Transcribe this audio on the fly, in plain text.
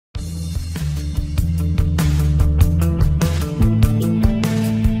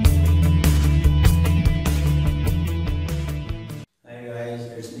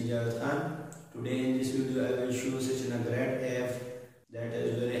issue, such a great app that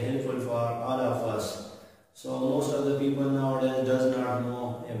is very helpful for all of us. So most of the people nowadays does not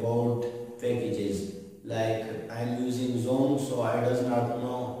know about packages. Like I'm using Zong, so I does not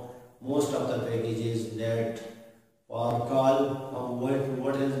know most of the packages that for call,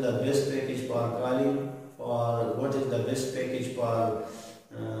 what is the best package for calling, for what is the best package for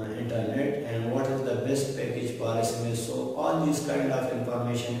internet, and what is the best package for SMS. So all these kind of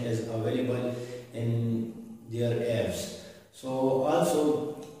information is available in their apps. So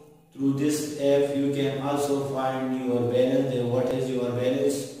also through this app you can also find your balance, what is your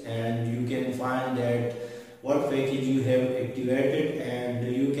balance, and you can find that what package you have activated,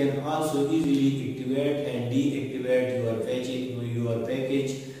 and you can also easily activate and deactivate your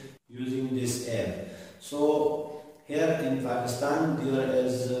package using this app. So here in Pakistan there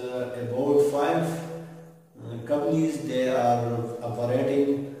is about 5 companies, they are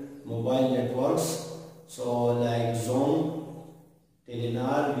operating mobile networks. So like Zong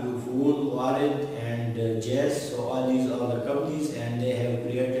Telenor Ufone, Warid and Jazz. So all these are the companies, and they have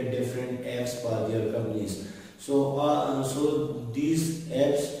created different apps for their companies. So these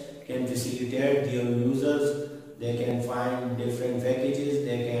apps can facilitate their users. They can find different packages,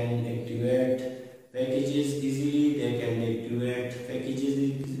 they can activate packages easily, they can activate packages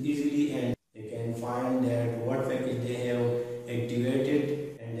easily, and they can find that what package they have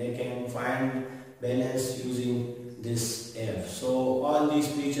activated, and they can find balance using this app. So all these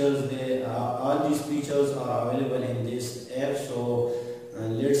features are available in this app. So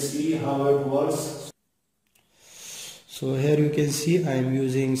let's see how it works. So here you can see I am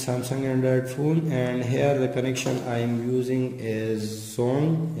using Samsung Android phone, and here the connection I am using is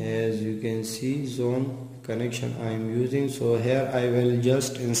Zong. As you can see, Zong connection I am using. So here I will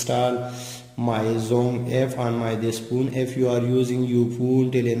just install my Zong app on my this phone. If you are using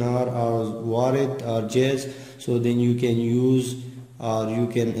Ufone, Telenor or Warid or Jazz, so then you can use or you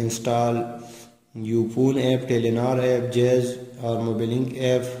can install Ufone app, Telenor app, Jazz or Mobilink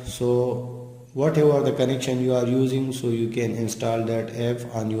app. So whatever the connection you are using, so you can install that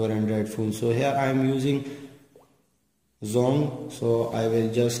app on your Android phone. So here I am using Zong, so I will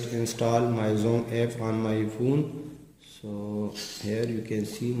just install my Zong app on my phone. So here you can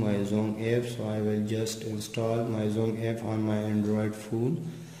see my Zong app, so I will just install my Zong app on my Android phone.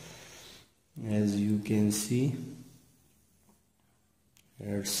 As you can see,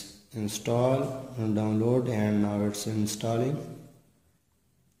 it's install and download, and now it's installing.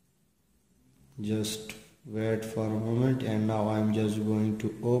 Just wait for a moment, and now I'm just going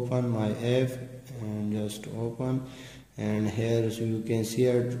to open my app, and just open, and here you can see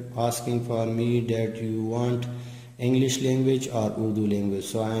it asking for me that you want English language or Urdu language.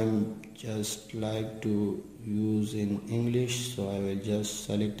 So I'm just like to use in English, so I will just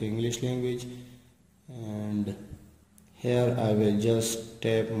select English language, and here I will just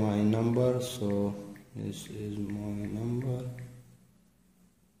tap my number. So this is my number.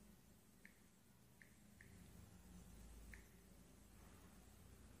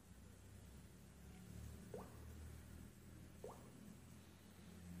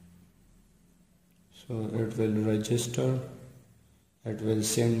 So it will register, it will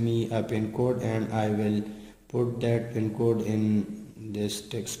send me a PIN code, and I will put that PIN code in this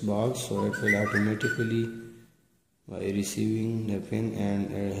text box. So it will automatically, by receiving the PIN,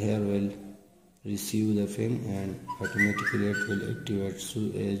 and here will receive the PIN, and automatically it will activate. So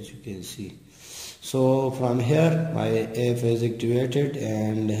as you can see, so from here my app is activated,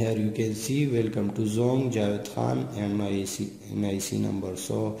 and here you can see welcome to Zong, Javed Khan, and my IC number.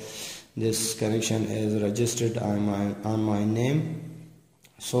 So this connection is registered on my name.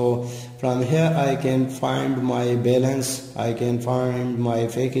 So from here I can find my balance, I can find my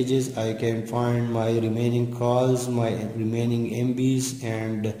packages, I can find my remaining calls, my remaining MBs,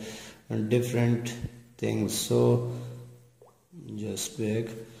 and different things. So just back.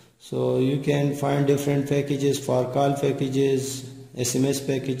 So you can find different packages for call packages, SMS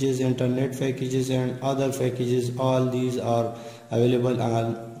packages, internet packages, and other packages. All these are available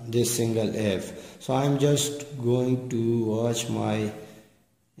on this single app. So I'm just going to watch my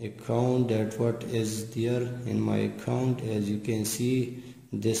account, that what is there in my account. As you can see,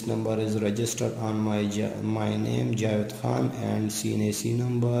 this number is registered on my name, Javed Khan, and CNAC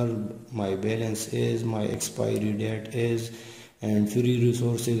number, my balance is, my expiry date is, and free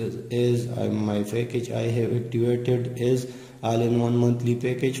resources is, my package I have activated is all-in-one monthly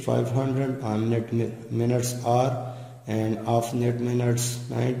package 500, on net minutes are, and off net minutes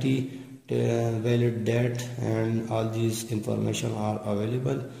 90, valid date, and all these information are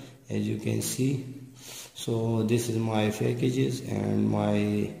available, as you can see. So this is my packages, and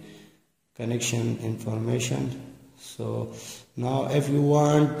my connection information. So now if you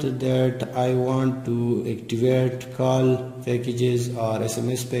want that I want to activate call packages or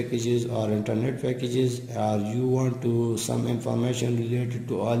SMS packages or internet packages, or you want to some information related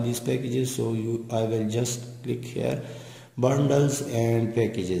to all these packages, so I will just click here, bundles and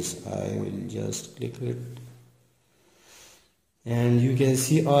packages. I will just click it, and you can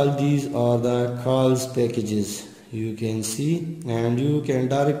see all these are the calls packages you can see, and you can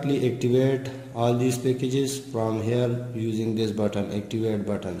directly activate all these packages from here using this button, activate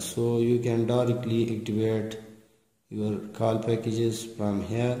button. So you can directly activate your call packages from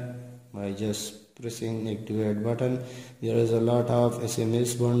here by just pressing activate button. There is a lot of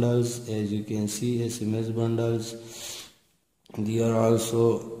SMS bundles, as you can see, SMS bundles. There are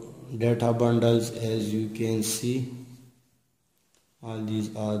also data bundles, as you can see. All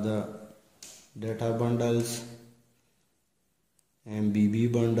these are the data bundles,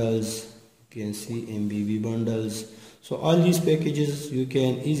 MBB bundles, you can see MBB bundles. So all these packages you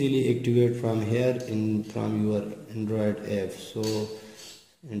can easily activate from here from your Android app. So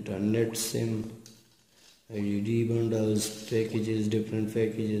internet SIM, LED bundles, packages, different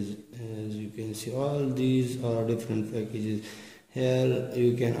packages, as you can see, all these are different packages. Here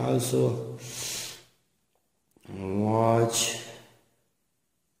you can also watch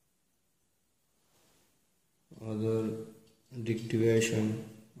other deactivation.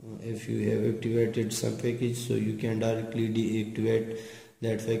 If you have activated some package, so you can directly deactivate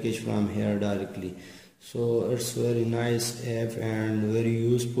that package from here directly. So it's very nice app and very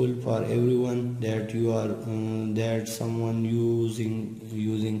useful for everyone that you are that someone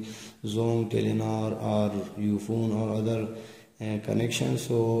using Zong, Telenor or Ufone or other connection.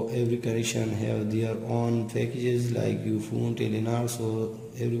 So every connection have their own packages like Ufone, Telenor, so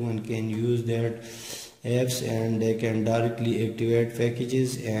everyone can use that apps and they can directly activate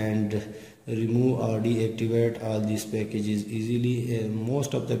packages and remove or deactivate all these packages easily.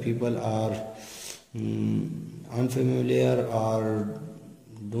 Most of the people are unfamiliar or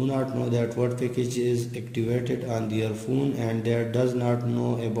do not know that what package is activated on their phone, and that does not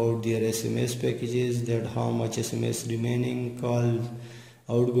know about their SMS packages, that how much SMS remaining, calls,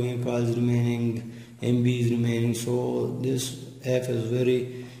 outgoing calls remaining, MBs remaining. So this app is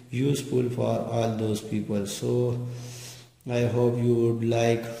very useful for all those people. So I hope you would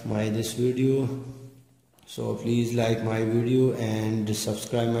like this video. So please like my video and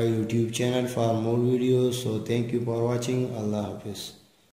subscribe my YouTube channel for more videos. So thank you for watching. Allah Hafiz.